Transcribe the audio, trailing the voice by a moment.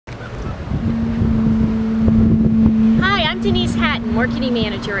Hi, I'm Denise Hatton, Marketing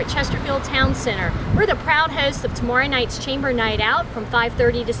Manager at Chesterfield Towncenter. We're the proud hosts of tomorrow night's Chamber Night Out from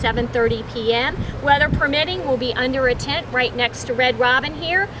 5:30 to 7:30 p.m. Weather permitting, we'll be under a tent right next to Red Robin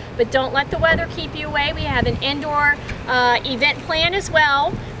here, but don't let the weather keep you away. We have an indoor event plan as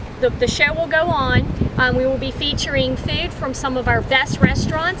well. The show will go on. We will be featuring food from some of our best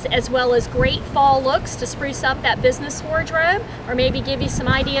restaurants, as well as great fall looks to spruce up that business wardrobe, or maybe give you some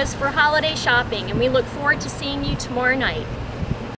ideas for holiday shopping. And we look forward to seeing you tomorrow night.